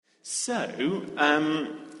So,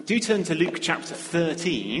 do turn to Luke chapter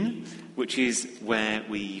 13, which is where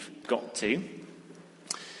we've got to.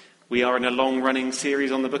 We are in a long-running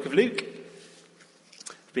series on the book of Luke.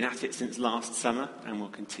 We've been at it since last summer, and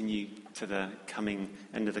we'll continue to the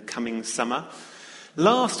end of the coming summer.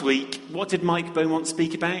 Last week, what did Mike Beaumont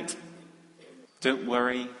speak about? Don't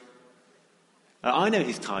worry. I know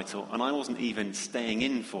his title, and I wasn't even staying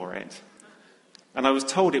in for it. And I was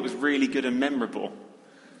told it was really good and memorable.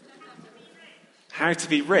 How to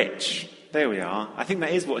be rich. There we are. I think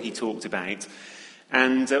that is what he talked about.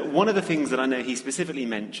 And one of the things that I know he specifically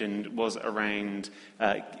mentioned was around,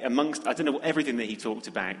 amongst, I don't know everything that he talked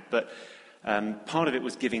about, but part of it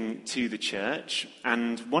was giving to the church.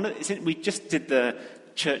 And we just did the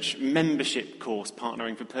church membership course,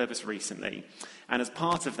 Partnering for Purpose, recently. And as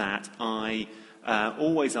part of that, I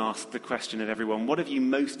always ask the question of everyone, what have you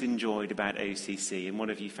most enjoyed about OCC and what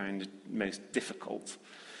have you found most difficult?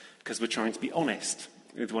 Because we're trying to be honest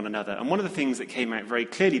with one another. And one of the things that came out very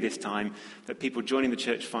clearly this time that people joining the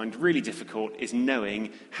church find really difficult is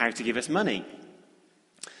knowing how to give us money.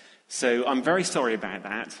 So I'm very sorry about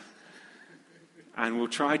that. And we'll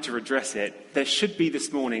try to address it. There should be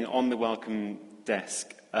this morning on the welcome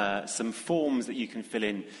desk some forms that you can fill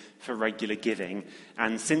in for regular giving.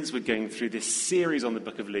 And since we're going through this series on the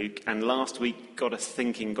book of Luke, and last week got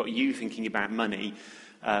you thinking about money,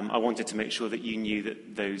 I wanted to make sure that you knew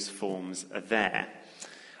that those forms are there.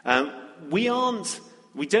 We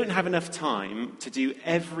don't have enough time to do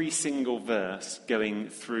every single verse going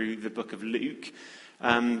through the book of Luke,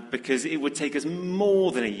 because it would take us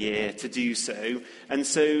more than a year to do so. And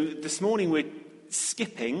so this morning we're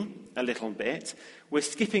skipping a little bit. We're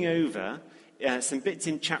skipping over some bits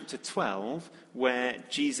in chapter 12 where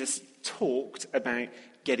Jesus talked about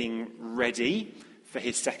getting ready for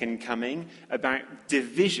his second coming, about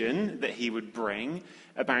division that he would bring,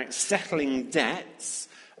 about settling debts,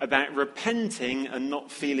 about repenting and not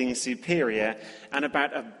feeling superior, and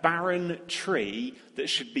about a barren tree that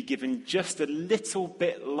should be given just a little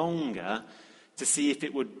bit longer to see if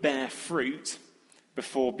it would bear fruit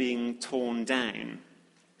before being torn down.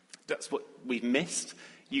 That's what we've missed.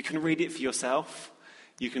 You can read it for yourself.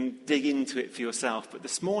 You can dig into it for yourself. But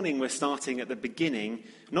this morning we're starting at the beginning,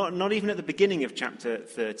 not even at the beginning of chapter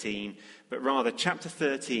 13, but rather chapter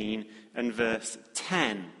 13 and verse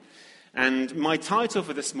 10. And my title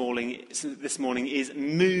for this morning is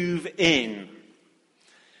Move In.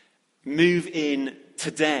 Move in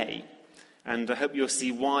today. And I hope you'll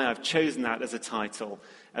see why I've chosen that as a title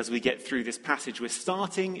as we get through this passage. We're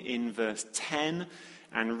starting in verse 10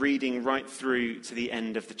 and reading right through to the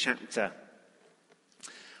end of the chapter.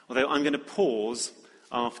 Although I'm going to pause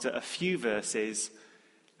after a few verses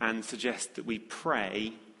and suggest that we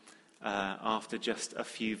pray after just a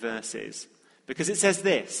few verses. Because it says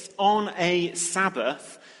this: on a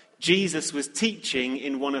Sabbath, Jesus was teaching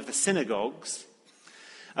in one of the synagogues,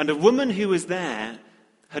 and a woman who was there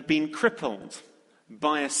had been crippled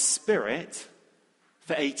by a spirit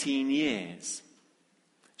for 18 years.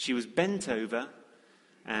 She was bent over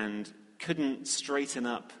and couldn't straighten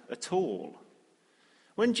up at all.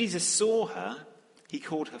 When Jesus saw her, he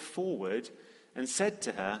called her forward and said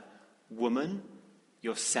to her, "Woman,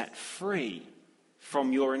 you're set free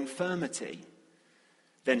from your infirmity."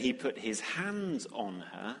 Then he put his hands on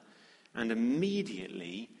her, and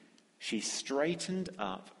immediately she straightened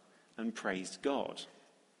up and praised God.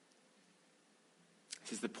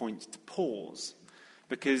 This is the point to pause,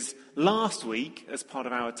 because last week, as part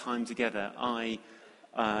of our time together, I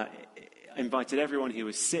invited everyone who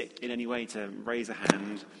was sick in any way to raise a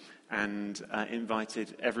hand, and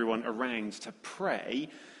invited everyone around to pray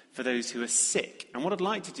for those who are sick. And what I'd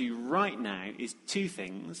like to do right now is two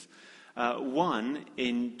things. One,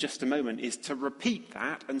 in just a moment, is to repeat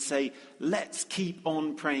that and say, let's keep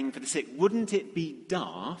on praying for the sick. Wouldn't it be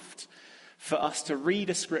daft for us to read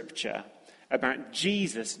a scripture about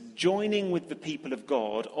Jesus joining with the people of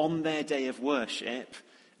God on their day of worship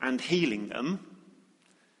and healing them,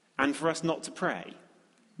 and for us not to pray?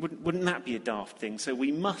 Wouldn't that be a daft thing? So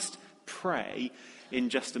we must pray in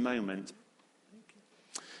just a moment.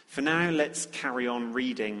 For now, let's carry on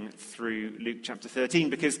reading through Luke chapter 13,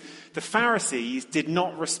 because the Pharisees did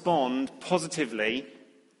not respond positively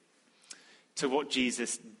to what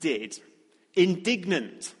Jesus did.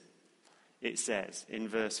 Indignant, it says in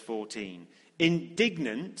verse 14.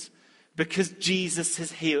 Indignant because Jesus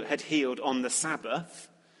had healed on the Sabbath,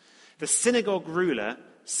 the synagogue ruler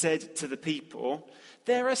said to the people,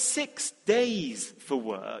 "There are 6 days for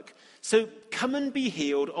work, so come and be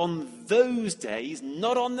healed on those days,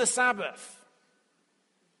 not on the Sabbath."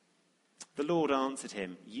 The Lord answered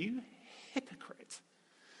him, "You hypocrite.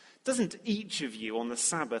 Doesn't each of you on the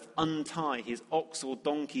Sabbath untie his ox or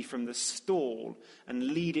donkey from the stall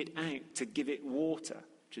and lead it out to give it water,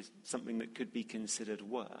 which is something that could be considered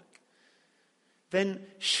work? Then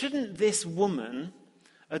shouldn't this woman,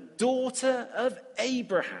 a daughter of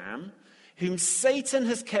Abraham, whom Satan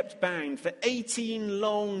has kept bound for 18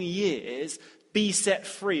 long years, be set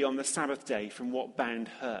free on the Sabbath day from what bound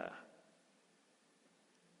her?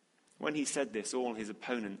 When he said this, all his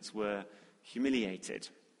opponents were humiliated.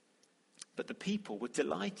 But the people were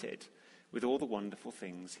delighted with all the wonderful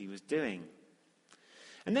things he was doing.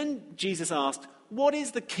 And then Jesus asked, "What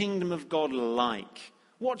is the kingdom of God like?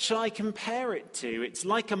 What shall I compare it to? It's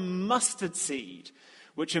like a mustard seed,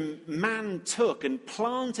 which a man took and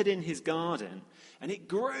planted in his garden, and it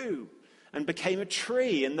grew and became a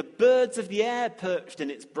tree, and the birds of the air perched in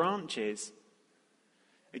its branches."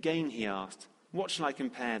 Again he asked, "What shall I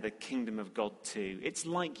compare the kingdom of God to? It's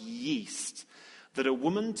like yeast that a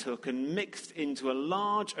woman took and mixed into a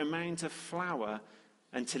large amount of flour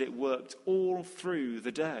until it worked all through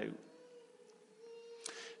the dough."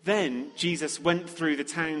 Then Jesus went through the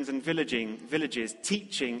towns and villages,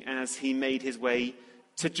 teaching as he made his way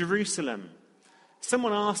to Jerusalem.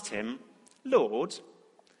 Someone asked him, "Lord,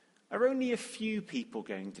 are only a few people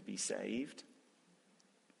going to be saved?"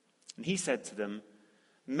 And he said to them,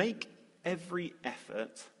 "Make every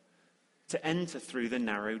effort to enter through the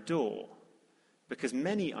narrow door, because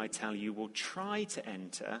many, I tell you, will try to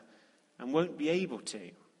enter and won't be able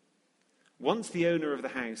to. Once the owner of the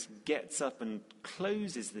house gets up and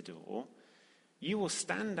closes the door, you will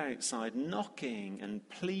stand outside knocking and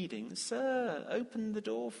pleading, 'Sir, open the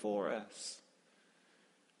door for us.'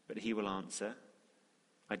 But he will answer,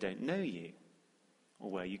 'I don't know you or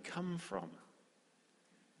where you come from.'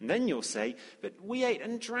 And then you'll say, 'But we ate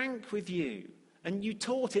and drank with you, and you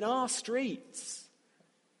taught in our streets.'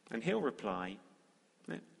 And he'll reply,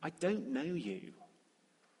 'I don't know you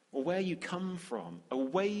or where you come from.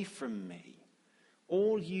 Away from me,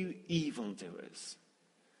 all you evildoers.'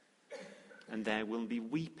 And there will be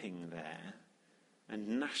weeping there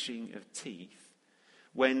and gnashing of teeth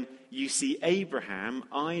when you see Abraham,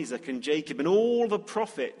 Isaac, and Jacob and all the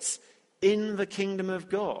prophets in the kingdom of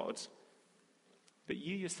God, but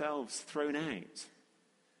you yourselves thrown out.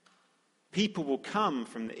 People will come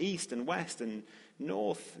from the east and west and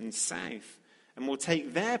north and south and will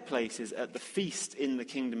take their places at the feast in the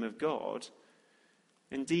kingdom of God.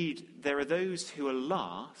 Indeed, there are those who are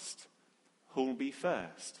last who will be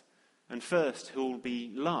first, and first who will be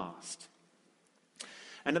last."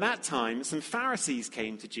 And at that time, some Pharisees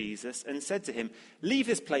came to Jesus and said to him, "Leave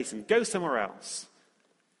this place and go somewhere else.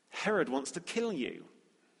 Herod wants to kill you."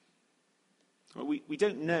 Well, we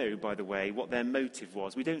don't know, by the way, what their motive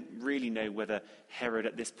was. We don't really know whether Herod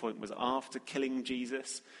at this point was after killing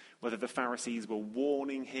Jesus, whether the Pharisees were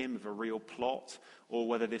warning him of a real plot, or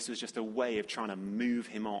whether this was just a way of trying to move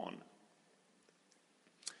him on.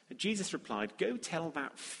 Jesus replied, "Go tell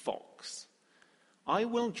that fox, I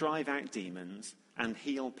will drive out demons and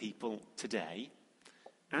heal people today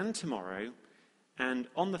and tomorrow, and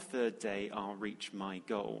on the third day I'll reach my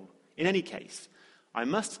goal. In any case, I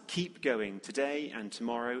must keep going today and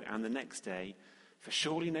tomorrow and the next day, for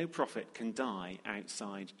surely no prophet can die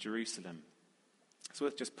outside Jerusalem." It's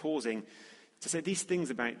worth just pausing to say these things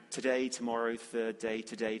about today, tomorrow, third day,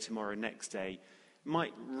 today, tomorrow, next day,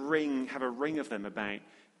 might have a ring of them about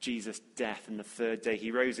Jesus' death and the third day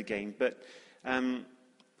he rose again. But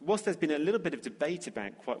whilst there's been a little bit of debate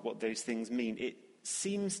about quite what those things mean, it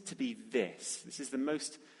seems to be this. This is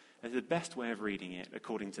the best way of reading it,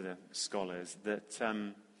 according to the scholars, that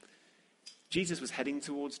Jesus was heading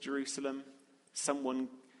towards Jerusalem. Someone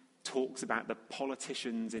talks about the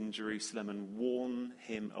politicians in Jerusalem and warn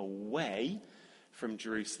him away from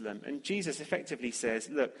Jerusalem. And Jesus effectively says,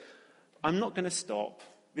 "Look, I'm not going to stop."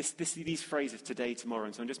 These phrases, today, tomorrow,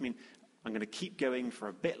 and so on, just mean I'm going to keep going for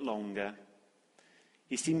a bit longer.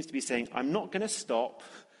 He seems to be saying, I'm not going to stop,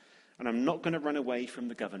 and I'm not going to run away from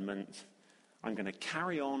the government. I'm going to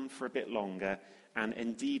carry on for a bit longer, and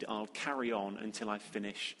indeed I'll carry on until I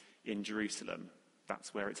finish in Jerusalem.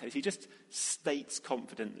 That's where it takes. He just states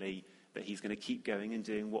confidently that he's going to keep going and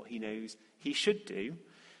doing what he knows he should do.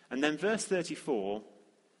 And then verse 34,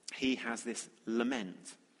 he has this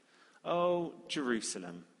lament. "Oh,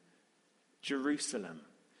 Jerusalem, Jerusalem,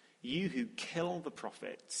 you who kill the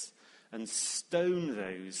prophets and stone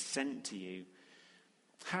those sent to you,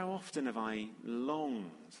 how often have I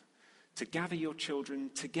longed to gather your children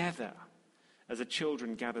together as a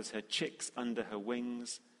children gathers her chicks under her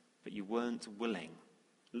wings, but you weren't willing.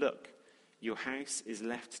 Look, your house is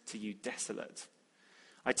left to you desolate.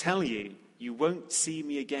 I tell you, you won't see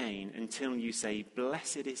me again until you say,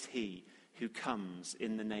 'Blessed is he who comes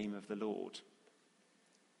in the name of the Lord.'"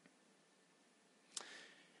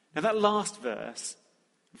 Now that last verse,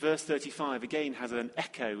 verse 35, again has an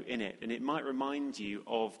echo in it, and it might remind you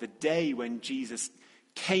of the day when Jesus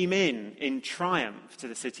came in triumph to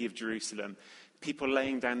the city of Jerusalem, people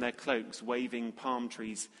laying down their cloaks, waving palm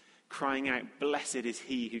trees, crying out, "Blessed is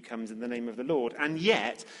he who comes in the name of the Lord." And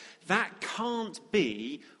yet, that can't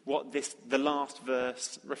be what the last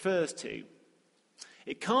verse refers to.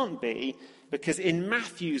 It can't be, because in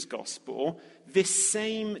Matthew's gospel, this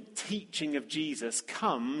same teaching of Jesus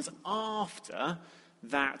comes after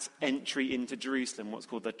that entry into Jerusalem, what's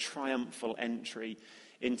called the triumphal entry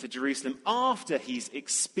into Jerusalem, after he's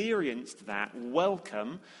experienced that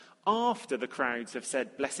welcome, after the crowds have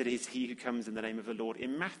said, "Blessed is he who comes in the name of the Lord."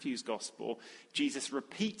 In Matthew's gospel, Jesus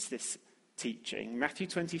repeats this teaching, Matthew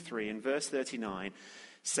 23 and verse 39,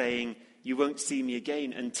 saying, "You won't see me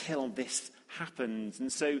again until this happens."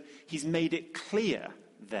 And so he's made it clear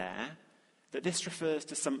there that this refers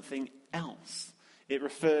to something else. It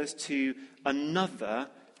refers to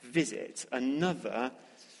another visit, another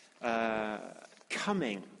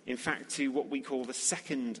coming, in fact, to what we call the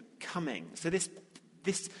second coming. So this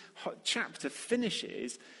chapter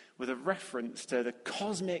finishes with a reference to the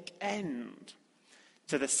cosmic end,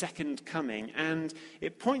 to the second coming, and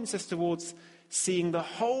it points us towards seeing the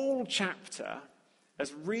whole chapter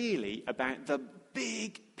as really about the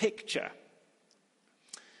big picture.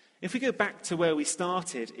 If we go back to where we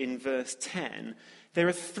started in verse 10, there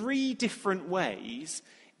are three different ways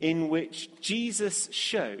in which Jesus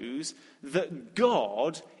shows that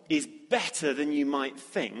God is better than you might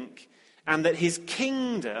think, and that his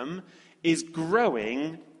kingdom is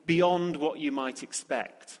growing beyond what you might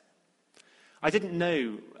expect. I didn't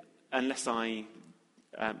know, unless I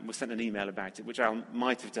was sent an email about it, which I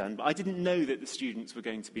might have done, but I didn't know that the students were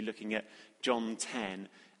going to be looking at John 10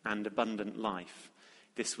 and abundant life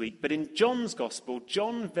this week. But in John's gospel,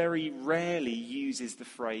 John very rarely uses the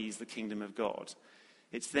phrase "the kingdom of God."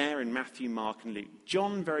 It's there in Matthew, Mark, and Luke.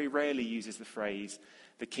 John very rarely uses the phrase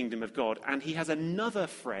 "the kingdom of God." And he has another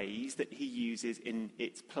phrase that he uses in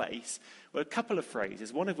its place. Well, a couple of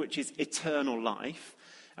phrases, one of which is eternal life,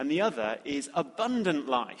 and the other is abundant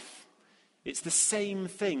life. It's the same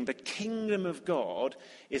thing. The kingdom of God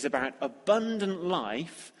is about abundant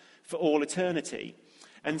life for all eternity.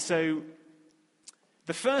 And so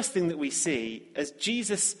the first thing that we see as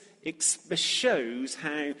Jesus shows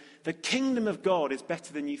how the kingdom of God is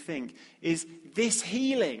better than you think is this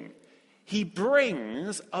healing. He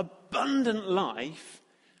brings abundant life,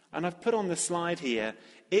 and I've put on the slide here,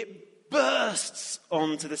 it bursts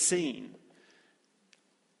onto the scene.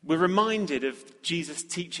 We're reminded of Jesus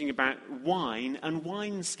teaching about wine and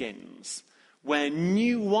wineskins, where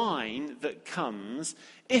new wine that comes,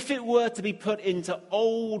 if it were to be put into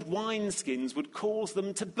old wineskins, would cause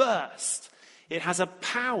them to burst. It has a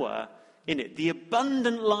power in it. The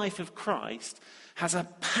abundant life of Christ has a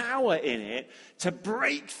power in it to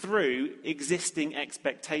break through existing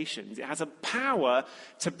expectations. It has a power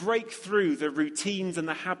to break through the routines and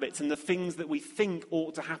the habits and the things that we think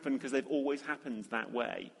ought to happen because they've always happened that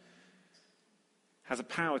way. It has a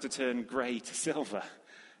power to turn grey to silver,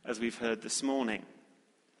 as we've heard this morning.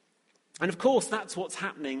 And of course, that's what's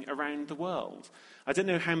happening around the world. I don't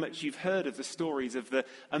know how much you've heard of the stories of the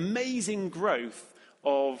amazing growth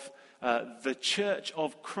of the Church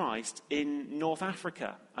of Christ in North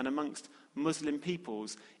Africa and amongst Muslim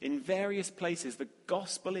peoples. In various places, the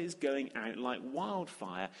gospel is going out like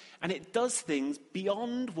wildfire, and it does things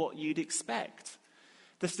beyond what you'd expect.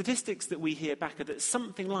 The statistics that we hear back are that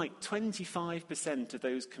something like 25% of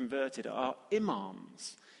those converted are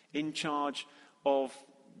imams in charge of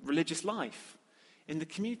religious life in the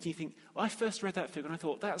community. You think, well, I first read that figure and I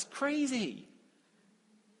thought, that's crazy.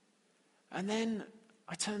 And then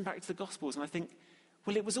I turn back to the Gospels and I think,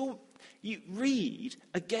 well, it was all, you read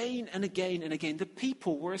again and again and again, the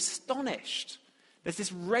people were astonished. There's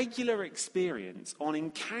this regular experience on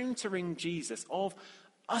encountering Jesus of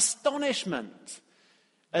astonishment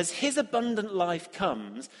as his abundant life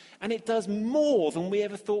comes, and it does more than we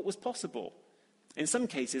ever thought was possible. In some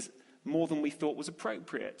cases, more than we thought was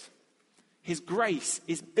appropriate. His grace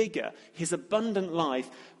is bigger. His abundant life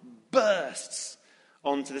bursts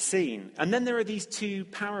onto the scene. And then there are these two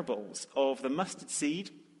parables of the mustard seed,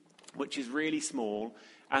 which is really small,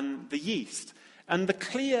 and the yeast. And the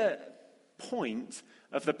clear point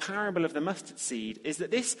of the parable of the mustard seed is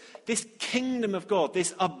that this kingdom of God,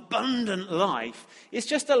 this abundant life, is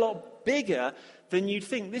just a lot bigger than you'd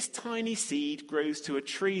think. This tiny seed grows to a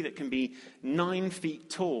tree that can be 9 feet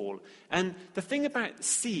tall. And the thing about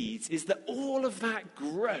seeds is that all of that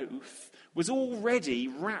growth was already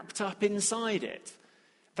wrapped up inside it.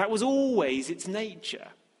 That was always its nature.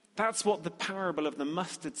 That's what the parable of the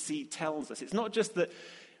mustard seed tells us. It's not just that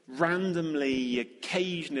randomly,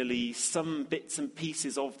 occasionally, some bits and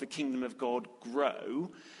pieces of the kingdom of God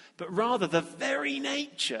grow, but rather the very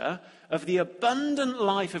nature of the abundant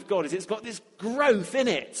life of God is it's got this growth in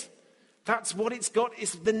it. That's what it's got.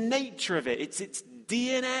 It's the nature of it. It's its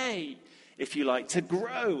DNA, if you like, to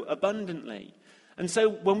grow abundantly. And so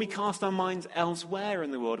when we cast our minds elsewhere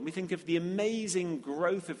in the world, and we think of the amazing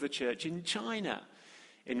growth of the church in China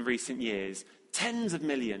in recent years, tens of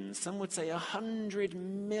millions, some would say 100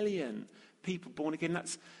 million people born again.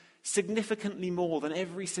 That's significantly more than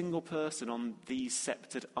every single person on these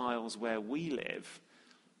sceptred isles where we live,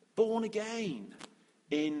 born again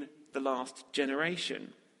in the last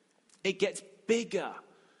generation. It gets bigger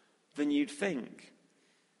than you'd think.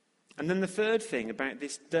 And then the third thing about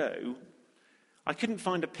this dough, I couldn't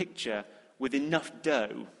find a picture with enough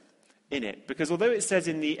dough in it, because although it says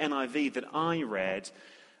in the NIV that I read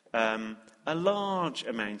a large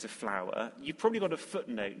amount of flour, you've probably got a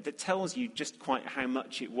footnote that tells you just quite how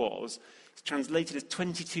much it was. It's translated as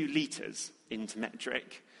 22 litres into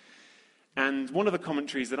metric. And one of the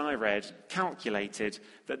commentaries that I read calculated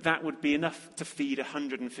that that would be enough to feed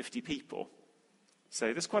 150 people.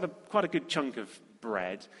 So that's quite a good chunk of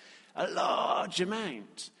bread, a large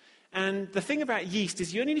amount. And the thing about yeast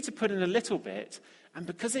is you only need to put in a little bit, and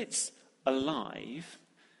because it's alive,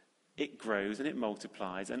 it grows and it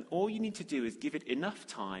multiplies, and all you need to do is give it enough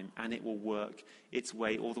time and it will work its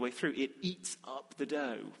way all the way through. It eats up the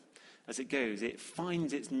dough as it goes. It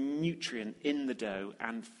finds its nutrient in the dough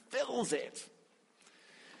and fills it.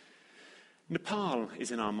 Nepal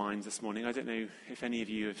is in our minds this morning. I don't know if any of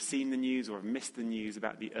you have seen the news or have missed the news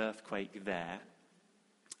about the earthquake there.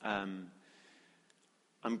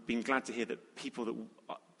 I'm being glad to hear that people that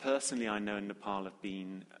personally I know in Nepal have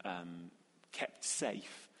been kept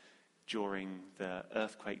safe during the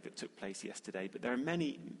earthquake that took place yesterday, but there are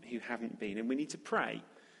many who haven't been, and we need to pray.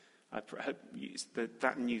 I hope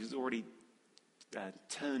that news has already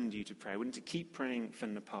turned you to pray. We need to keep praying for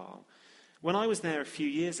Nepal. When I was there a few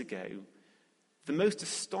years ago, the most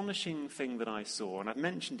astonishing thing that I saw, and I've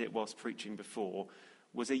mentioned it whilst preaching before,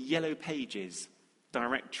 was a Yellow Pages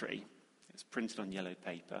directory. It was printed on yellow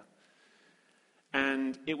paper.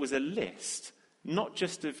 And it was a list, not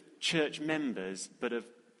just of church members, but of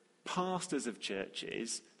pastors of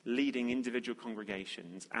churches leading individual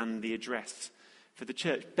congregations and the address for the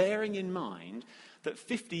church, bearing in mind that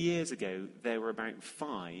 50 years ago there were about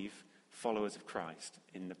 5 followers of Christ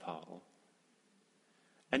in Nepal.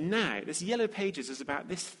 And now this Yellow Pages is about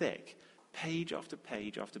this thick, page after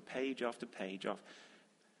page after page after page of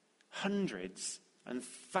hundreds and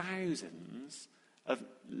thousands of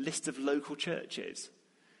lists of local churches.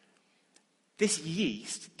 This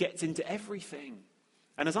yeast gets into everything.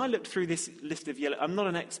 And as I looked through this list of yellow, I'm not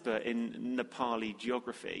an expert in Nepali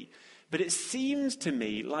geography, but it seems to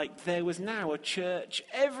me like there was now a church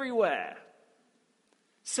everywhere.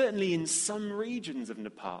 Certainly in some regions of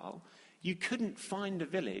Nepal, you couldn't find a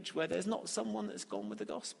village where there's not someone that's gone with the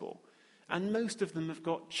gospel. And most of them have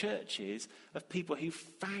got churches of people who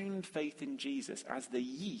found faith in Jesus as the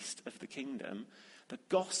yeast of the kingdom. The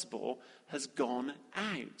gospel has gone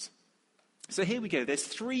out. So here we go. There's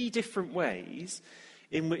 3 different ways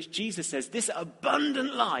in which Jesus says this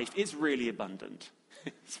abundant life is really abundant.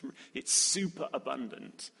 It's super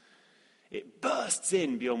abundant. It bursts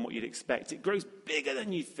in beyond what you'd expect. It grows bigger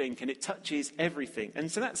than you think, and it touches everything. And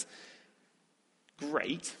so that's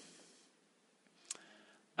great.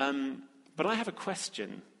 But I have a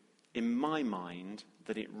question in my mind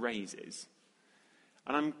that it raises.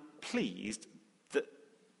 And I'm pleased that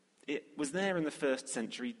it was there in the first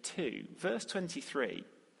century too. Verse 23.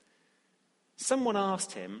 Someone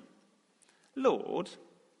asked him, "Lord,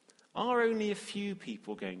 are only a few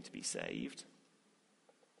people going to be saved?"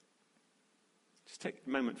 Just take a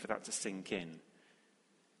moment for that to sink in.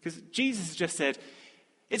 Because Jesus has just said,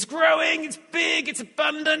 it's growing, it's big, it's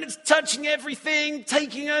abundant, it's touching everything,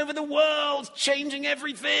 taking over the world, changing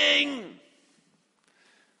everything.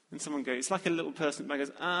 And someone goes, it's like a little person that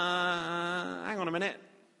goes, hang on a minute.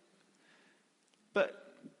 But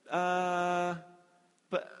are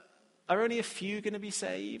only a few going to be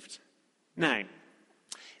saved? Now,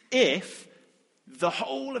 if the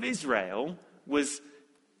whole of Israel was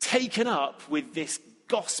taken up with this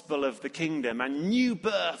gospel of the kingdom and new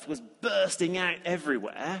birth was bursting out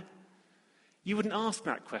everywhere, you wouldn't ask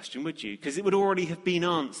that question, would you? Because it would already have been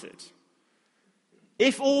answered.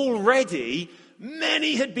 if already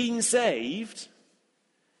many had been saved,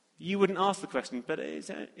 you wouldn't ask the question, but is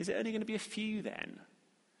it only going to be a few then?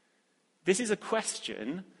 This is a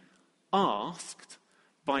question asked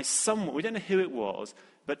by someone, we don't know who it was,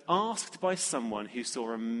 but asked by someone who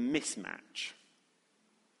saw a mismatch.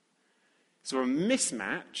 Saw a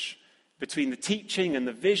mismatch between the teaching and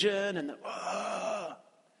the vision and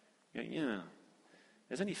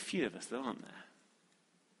there's only a few of us that aren't there.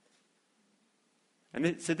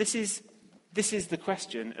 And so this is the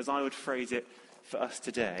question, as I would phrase it for us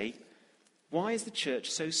today. Why is the church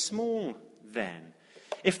so small then?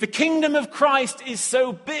 If the kingdom of Christ is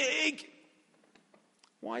so big,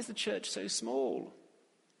 why is the church so small?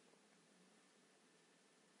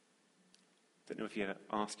 Don't know if you ever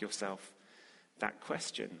ask yourself that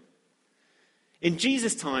question. In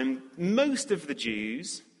Jesus' time, most of the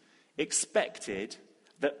Jews expected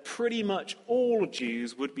that pretty much all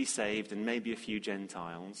Jews would be saved and maybe a few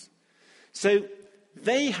Gentiles. So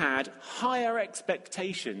they had higher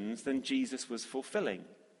expectations than Jesus was fulfilling.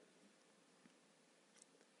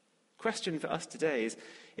 Question for us today is,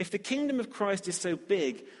 if the kingdom of Christ is so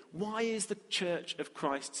big, why is the church of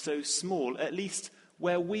Christ so small, at least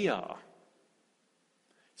where we are?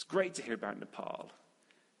 It's great to hear about Nepal.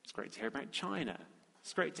 It's great to hear about China.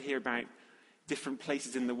 It's great to hear about different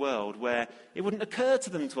places in the world where it wouldn't occur to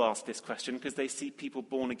them to ask this question because they see people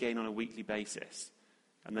born again on a weekly basis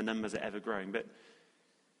and the numbers are ever growing. But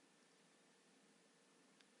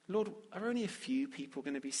Lord, are only a few people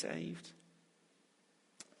going to be saved?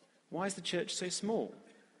 Why is the church so small?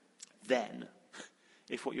 Then,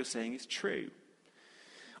 if what you're saying is true.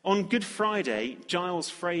 On Good Friday, Giles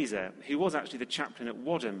Fraser, who was actually the chaplain at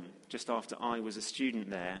Wadham just after I was a student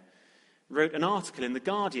there, wrote an article in The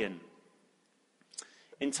Guardian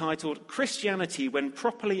entitled, "Christianity, when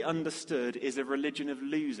properly understood, is a religion of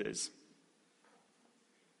losers."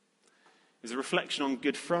 It was a reflection on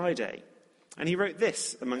Good Friday. And he wrote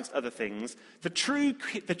this, amongst other things: the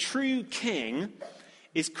true king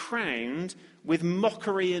is crowned with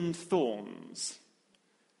mockery and thorns,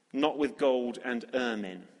 not with gold and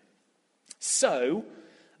ermine. So,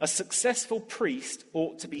 a successful priest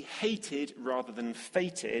ought to be hated rather than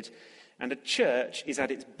feted, and a church is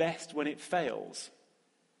at its best when it fails.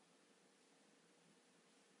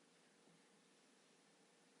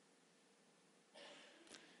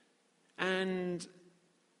 And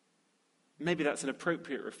maybe that's an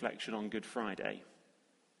appropriate reflection on Good Friday,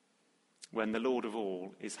 when the Lord of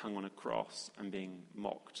all is hung on a cross and being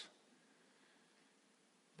mocked.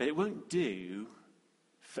 But it won't do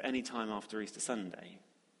for any time after Easter Sunday,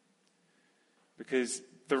 because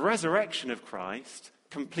the resurrection of Christ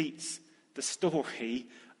completes the story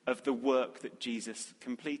of the work that Jesus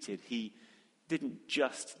completed. He didn't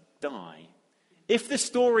just die. If the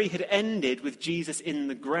story had ended with Jesus in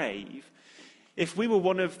the grave, if we were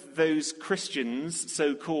one of those Christians,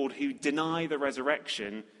 so-called, who deny the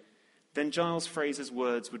resurrection, then Giles Fraser's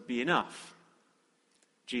words would be enough.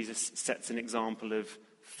 Jesus sets an example of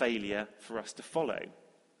failure for us to follow.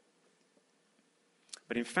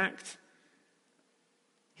 But in fact,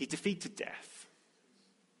 he defeated death.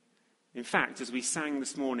 In fact, as we sang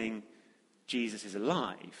this morning, Jesus is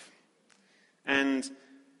alive. And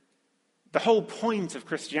the whole point of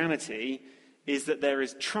Christianity is that there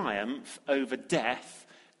is triumph over death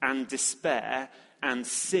and despair and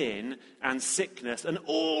sin and sickness and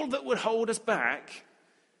all that would hold us back,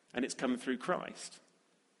 and it's come through Christ.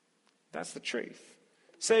 That's the truth.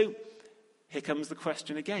 So here comes the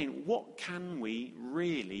question again: what can we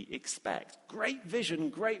really expect? Great vision,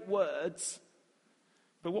 great words,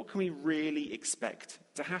 but what can we really expect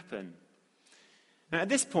to happen? Now, at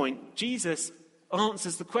this point, Jesus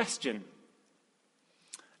answers the question.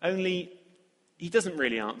 Only he doesn't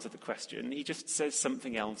really answer the question. He just says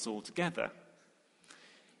something else altogether.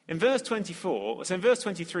 In verse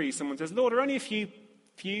 23, someone says, "Lord, are only a few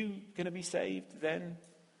going to be saved then?"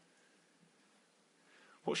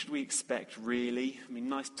 What should we expect, really? I mean,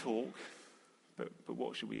 nice talk, but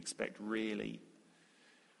what should we expect, really?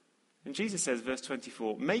 And Jesus says, verse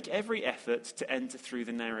 24, "Make every effort to enter through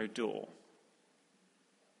the narrow door."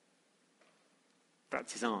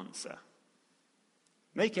 That's his answer.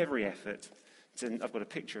 Make every effort to... I've got a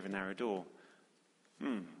picture of a narrow door.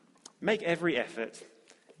 Make every effort,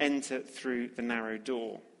 enter through the narrow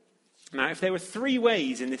door. Now, if there were three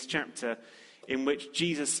ways in this chapter in which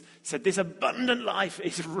Jesus said this abundant life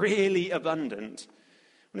is really abundant, I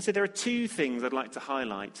want to say there are two things I'd like to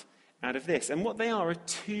highlight out of this. And what they are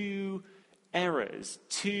two errors,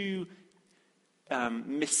 two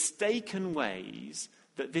mistaken ways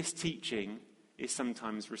that this teaching is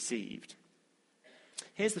sometimes received.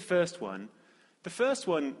 Here's the first one. The first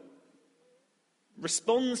one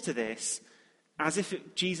responds to this as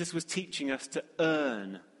if Jesus was teaching us to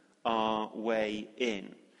earn our way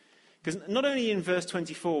in. Because not only in verse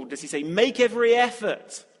 24 does he say, make every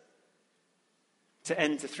effort to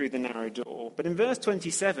enter through the narrow door, but in verse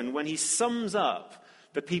 27, when he sums up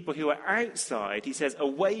the people who are outside, he says,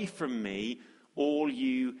 away from me, all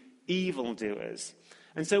you evildoers.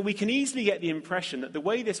 And so we can easily get the impression that the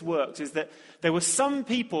way this works is that there were some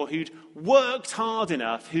people who'd worked hard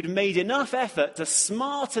enough, who'd made enough effort to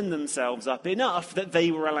smarten themselves up enough that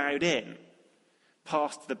they were allowed in,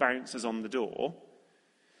 past the bouncers on the door.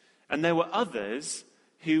 And there were others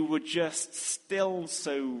who were just still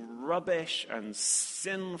so rubbish and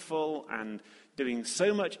sinful and doing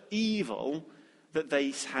so much evil that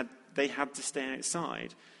they had to stay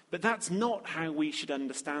outside. But that's not how we should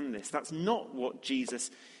understand this. That's not what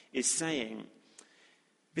Jesus is saying.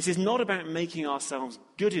 This is not about making ourselves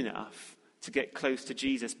good enough to get close to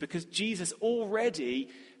Jesus, because Jesus already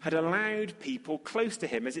had allowed people close to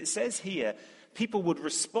him. As it says here, people would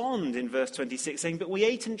respond in verse 26 saying, but we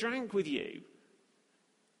ate and drank with you.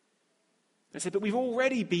 They said, but we've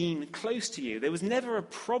already been close to you. There was never a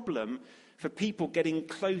problem for people getting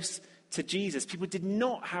close to Jesus. People did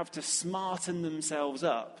not have to smarten themselves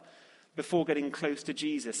up before getting close to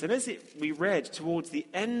Jesus. And as we read towards the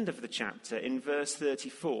end of the chapter in verse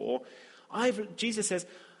 34, Jesus says,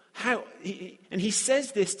 and he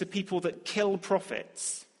says this to people that kill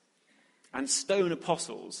prophets and stone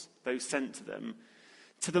apostles, those sent to them,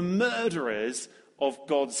 to the murderers of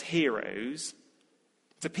God's heroes,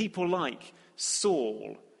 to people like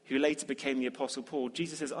Saul, who later became the Apostle Paul.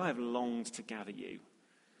 Jesus says, I have longed to gather you.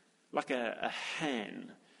 Like a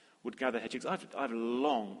hen would gather her chicks. I've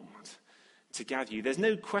longed to gather you. There's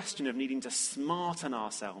no question of needing to smarten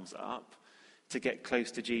ourselves up to get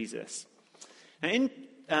close to Jesus. Now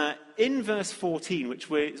in verse 14, which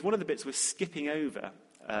is one of the bits we're skipping over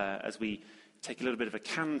as we take a little bit of a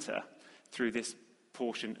canter through this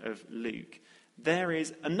portion of Luke, there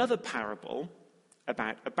is another parable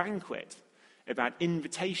about a banquet, about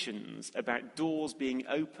invitations, about doors being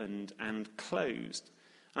opened and closed.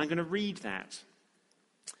 I'm going to read that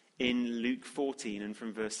in Luke 14 and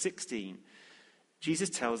from verse 16. Jesus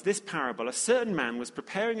tells this parable: a certain man was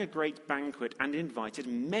preparing a great banquet and invited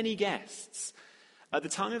many guests. At the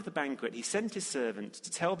time of the banquet, he sent his servant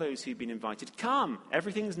to tell those who'd been invited, come,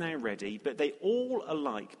 everything's now ready. But they all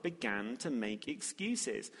alike began to make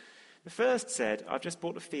excuses. The first said, I've just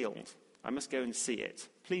bought a field. I must go and see it.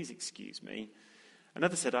 Please excuse me.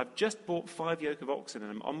 Another said, I've just bought 5 yoke of oxen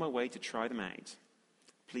and I'm on my way to try them out.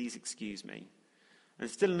 Please excuse me. And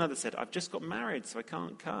still another said, I've just got married, so I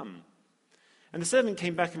can't come. And the servant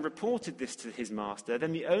came back and reported this to his master.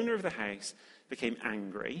 Then the owner of the house became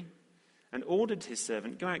angry and ordered his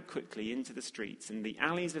servant, go out quickly into the streets and the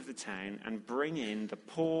alleys of the town and bring in the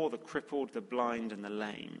poor, the crippled, the blind, and the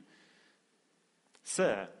lame.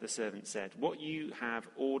 Sir, the servant said, what you have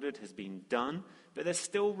ordered has been done, but there's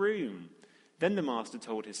still room. Then the master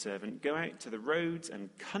told his servant, go out to the roads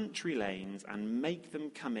and country lanes and make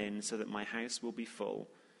them come in so that my house will be full.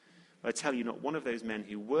 But I tell you, not one of those men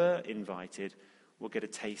who were invited will get a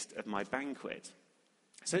taste of my banquet.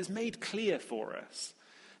 So it's made clear for us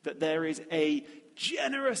that there is a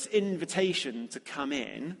generous invitation to come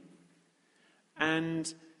in,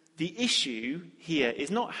 and the issue here is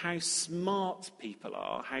not how smart people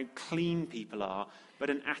are, how clean people are, but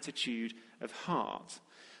an attitude of heart.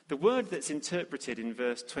 The word that's interpreted in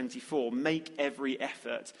verse 24, make every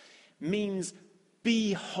effort, means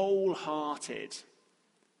be wholehearted.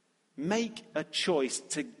 Make a choice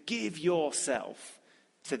to give yourself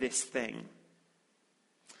to this thing.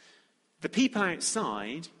 The people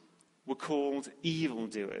outside were called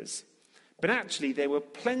evildoers. But actually, there were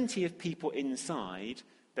plenty of people inside,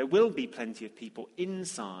 there will be plenty of people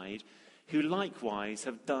inside, who likewise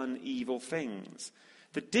have done evil things.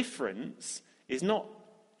 The difference is not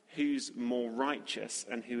who's more righteous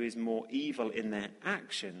and who is more evil in their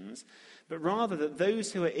actions, but rather that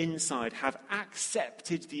those who are inside have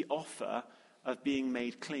accepted the offer of being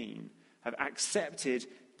made clean, have accepted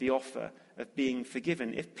the offer of being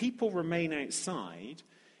forgiven. If people remain outside,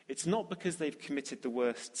 it's not because they've committed the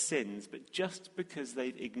worst sins, but just because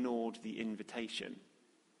they've ignored the invitation.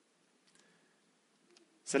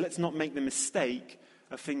 So let's not make the mistake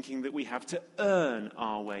of thinking that we have to earn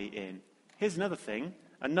our way in. Here's another thing,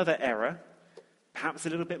 another error, perhaps a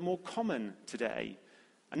little bit more common today.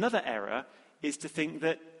 Another error is to think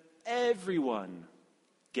that everyone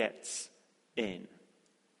gets in.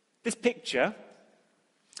 This picture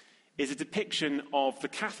is a depiction of the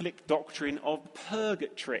Catholic doctrine of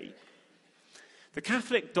purgatory. The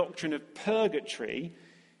Catholic doctrine of purgatory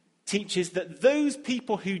teaches that those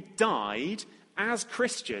people who died as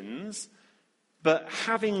Christians, but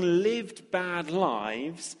having lived bad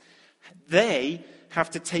lives, they have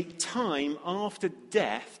to take time after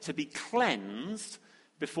death to be cleansed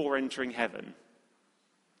before entering heaven.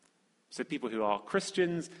 So people who are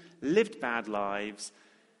Christians, lived bad lives,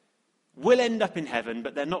 will end up in heaven,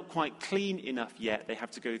 but they're not quite clean enough yet. They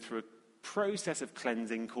have to go through a process of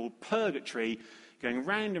cleansing called purgatory, going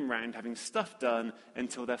round and round, having stuff done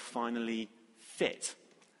until they're finally fit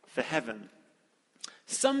for heaven.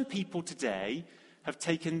 Some people today have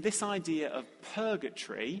taken this idea of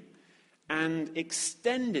purgatory and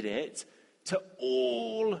extended it to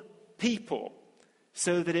all people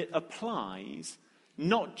so that it applies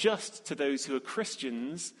not just to those who are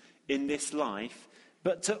Christians in this life,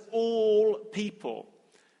 but to all people.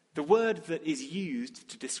 The word that is used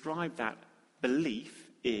to describe that belief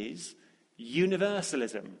is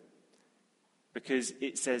universalism, because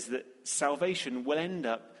it says that salvation will end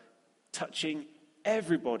up touching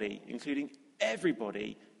everybody, including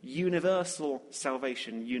everybody. Universal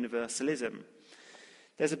salvation, universalism.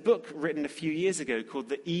 There's a book written a few years ago called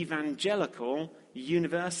The Evangelical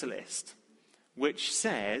Universalist, which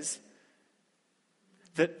says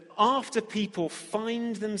that after people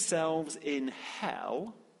find themselves in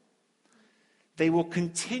hell, they will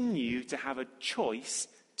continue to have a choice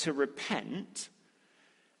to repent,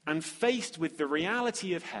 and faced with the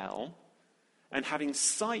reality of hell and having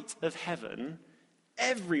sight of heaven,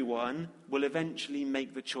 everyone will eventually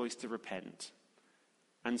make the choice to repent.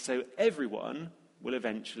 And so everyone will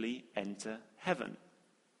eventually enter heaven.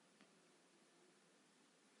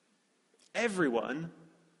 Everyone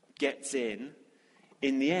gets in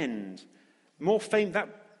the end.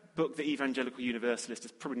 That book, The Evangelical Universalist,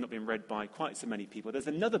 has probably not been read by quite so many people. There's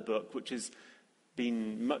another book which has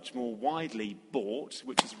been much more widely bought,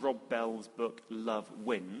 which is Rob Bell's book, Love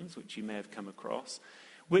Wins, which you may have come across,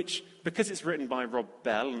 which, because it's written by Rob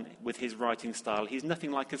Bell and with his writing style, he's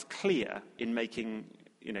nothing like as clear in making,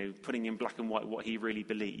 putting in black and white what he really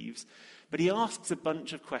believes. But he asks a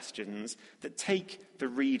bunch of questions that take the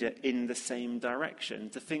reader in the same direction,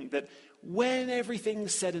 to think that when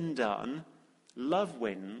everything's said and done, love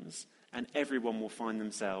wins, and everyone will find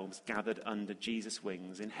themselves gathered under Jesus'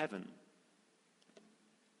 wings in heaven.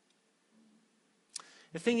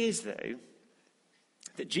 The thing is, though,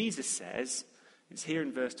 that Jesus says, it's here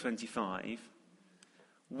in verse 25,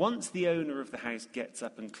 once the owner of the house gets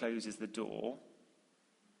up and closes the door,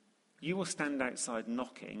 you will stand outside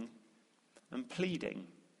knocking and pleading.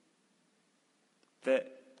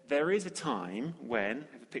 That there is a time when,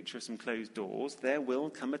 I have a picture of some closed doors, there will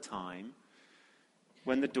come a time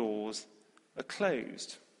when the doors are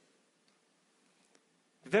closed.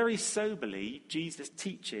 Very soberly, Jesus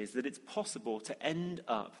teaches that it's possible to end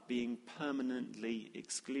up being permanently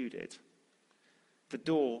excluded. The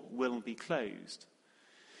door will be closed.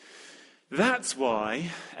 That's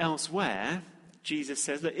why, elsewhere, Jesus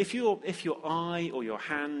says that if your eye or your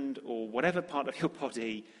hand or whatever part of your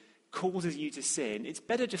body causes you to sin, it's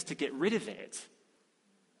better just to get rid of it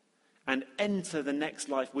and enter the next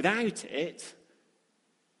life without it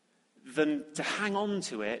than to hang on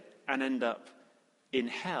to it and end up in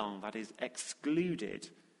hell, that is, excluded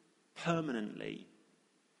permanently.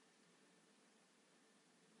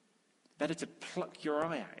 Better to pluck your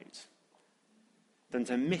eye out than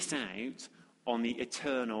to miss out on the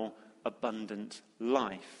eternal, abundant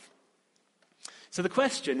life. So the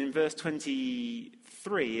question in verse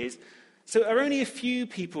 23 is, so are only a few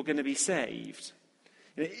people going to be saved?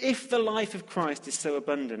 If the life of Christ is so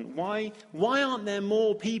abundant, why aren't there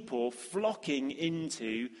more people flocking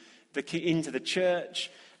into the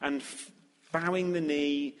church and bowing the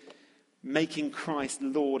knee, making Christ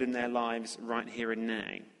Lord in their lives right here and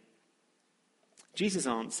now? Jesus'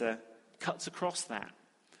 answer cuts across that.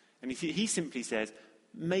 And he simply says,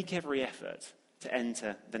 make every effort to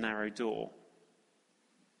enter the narrow door.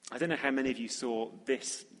 I don't know how many of you saw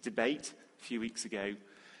this debate a few weeks ago.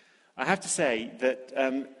 I have to say that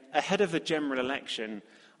ahead of the general election,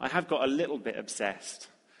 I have got a little bit obsessed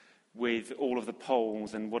with all of the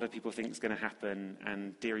polls and what do people think is going to happen,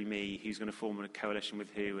 and dearie me, who's going to form a coalition with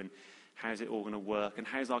who, and how's it all going to work, and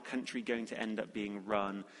how's our country going to end up being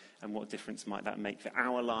run, and what difference might that make for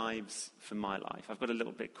our lives, for my life. I've got a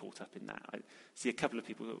little bit caught up in that. I see a couple of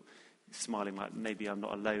people smiling like maybe I'm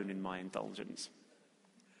not alone in my indulgence.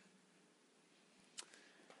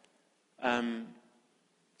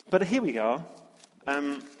 But here we are.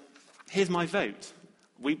 Here's my vote.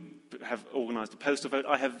 We have organised a postal vote.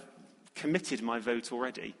 I have committed my vote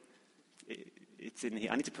already. It's in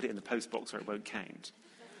here. I need to put it in the post box or it won't count.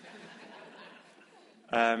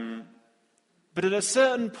 But at a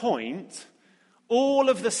certain point, all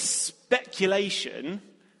of the speculation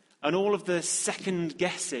and all of the second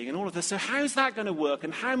guessing and all of the, so how's that going to work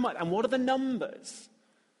and how much, and what are the numbers?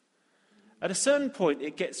 At a certain point,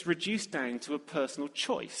 it gets reduced down to a personal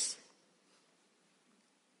choice.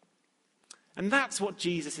 And that's what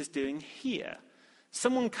Jesus is doing here.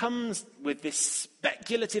 Someone comes with this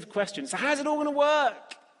speculative question. So how's it all going to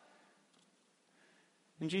work?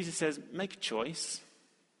 And Jesus says, make a choice.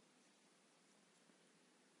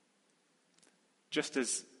 Just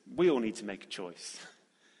as we all need to make a choice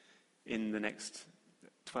in the next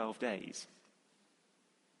 12 days.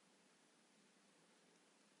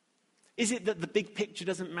 Is it that the big picture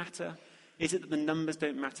doesn't matter? Is it that the numbers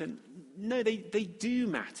don't matter? No, they do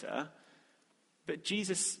matter. But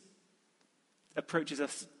Jesus approaches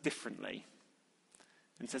us differently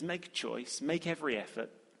and says, make a choice, make every effort,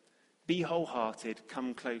 be wholehearted,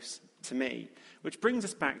 come close to me. Which brings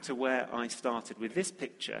us back to where I started with this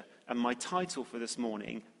picture and my title for this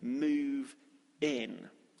morning, Move In.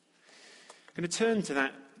 I'm going to turn to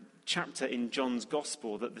that chapter in John's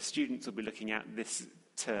Gospel that the students will be looking at this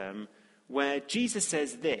term, where Jesus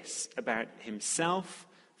says this about himself,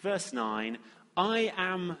 verse 9, I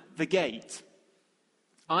am the gate.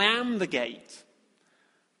 I am the gate.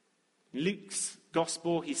 In Luke's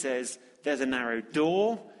Gospel, he says, there's a narrow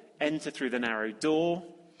door, enter through the narrow door.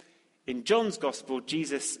 In John's Gospel,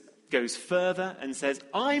 Jesus goes further and says,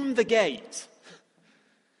 I'm the gate.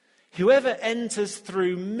 Whoever enters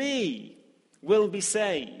through me will be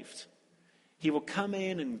saved. He will come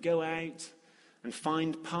in and go out and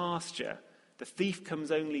find pasture. The thief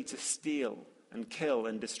comes only to steal and kill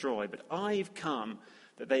and destroy, but I've come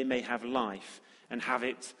that they may have life and have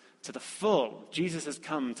it to the full. Jesus has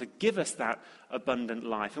come to give us that abundant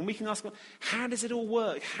life. And we can ask, well, how does it all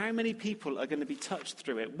work? How many people are going to be touched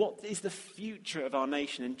through it? What is the future of our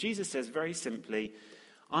nation? And Jesus says very simply,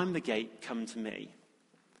 I'm the gate, come to me.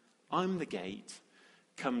 I'm the gate,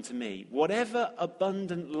 come to me. Whatever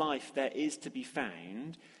abundant life there is to be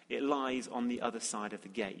found, it lies on the other side of the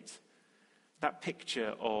gate. That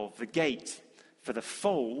picture of the gate for the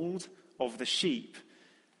fold of the sheep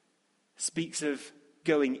speaks of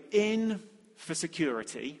going in for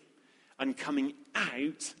security and coming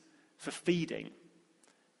out for feeding.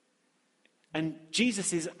 And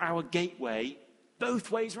Jesus is our gateway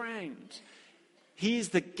both ways round. He is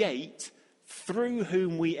the gate through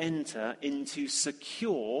whom we enter into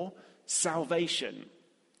secure salvation,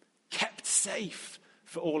 kept safe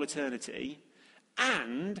for all eternity,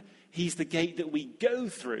 and he's the gate that we go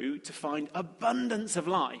through to find abundance of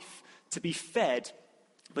life, to be fed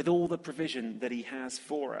with all the provision that he has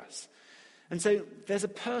for us. And so there's a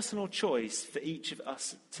personal choice for each of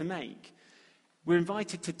us to make. We're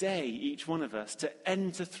invited today, each one of us, to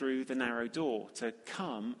enter through the narrow door, to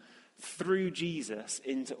come through Jesus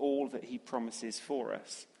into all that he promises for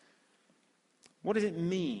us. What does it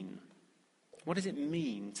mean? What does it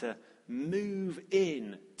mean to move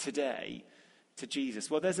in today to Jesus?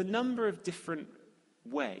 Well, there's a number of different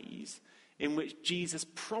ways in which Jesus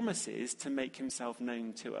promises to make himself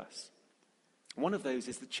known to us. One of those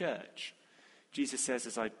is the church. Jesus says,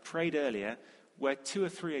 as I prayed earlier, where 2 or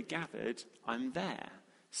 3 are gathered, I'm there.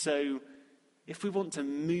 So if we want to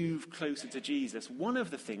move closer to Jesus, one of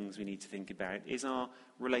the things we need to think about is our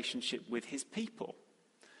relationship with his people.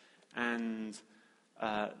 And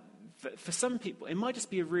for some people, it might just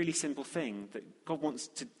be a really simple thing that God wants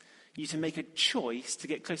you to make a choice to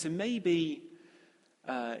get closer. Maybe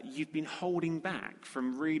you've been holding back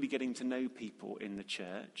from really getting to know people in the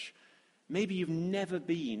church. Maybe you've never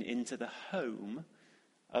been into the home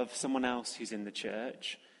of someone else who's in the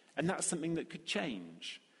church, and that's something that could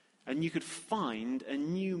change. And you could find a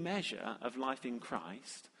new measure of life in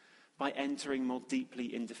Christ by entering more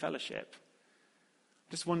deeply into fellowship.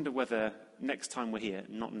 Just wonder whether next time we're here,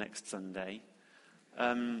 not next Sunday,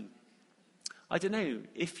 I don't know,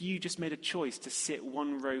 if you just made a choice to sit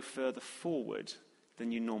one row further forward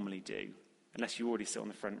than you normally do, unless you already sit on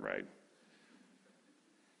the front row.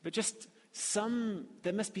 But just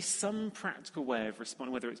there must be some practical way of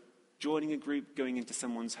responding, whether it's joining a group, going into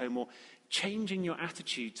someone's home, or changing your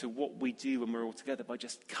attitude to what we do when we're all together by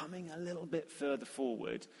just coming a little bit further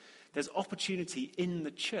forward. There's opportunity in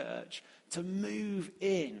the church to move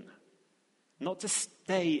in, not to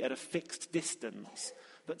stay at a fixed distance,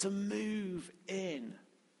 but to move in.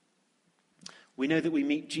 We know that we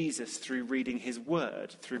meet Jesus through reading his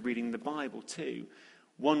word, through reading the Bible too.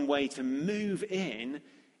 One way to move in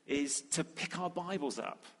is to pick our Bibles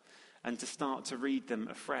up and to start to read them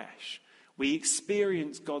afresh. We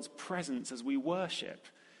experience God's presence as we worship,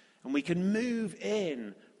 and we can move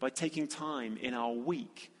in by taking time in our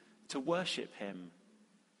week to worship him,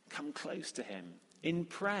 come close to him in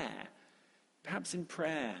prayer. Perhaps in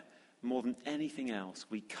prayer, more than anything else,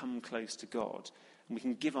 we come close to God and we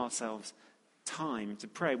can give ourselves time to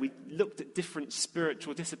pray. We looked at different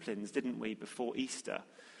spiritual disciplines, didn't we, before Easter?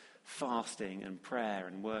 Fasting and prayer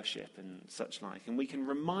and worship and such like. And we can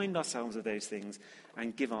remind ourselves of those things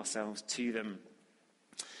and give ourselves to them.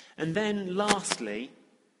 And then lastly,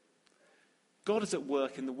 God is at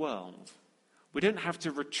work in the world. We don't have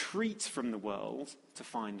to retreat from the world to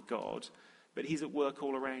find God, but he's at work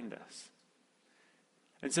all around us.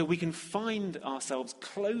 And so we can find ourselves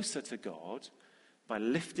closer to God by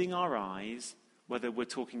lifting our eyes, whether we're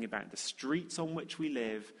talking about the streets on which we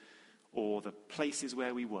live or the places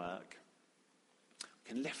where we work.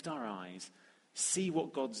 We can lift our eyes, see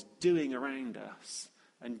what God's doing around us,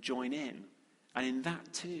 and join in. And in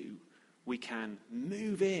that too, we can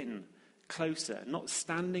move in closer, not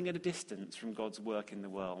standing at a distance from God's work in the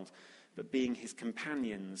world, but being his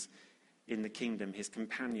companions in the kingdom, his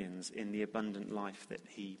companions in the abundant life that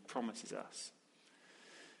he promises us.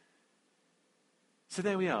 So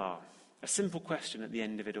there we are. A simple question at the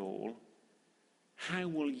end of it all. How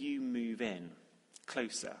will you move in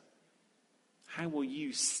closer? How will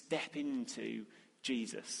you step into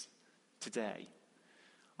Jesus today?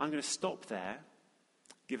 I'm going to stop there,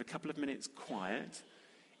 give a couple of minutes quiet,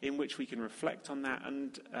 in which we can reflect on that,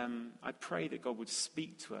 and I pray that God would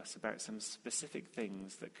speak to us about some specific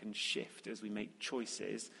things that can shift as we make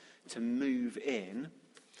choices to move in,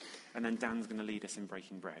 and then Dan's going to lead us in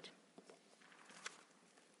breaking bread.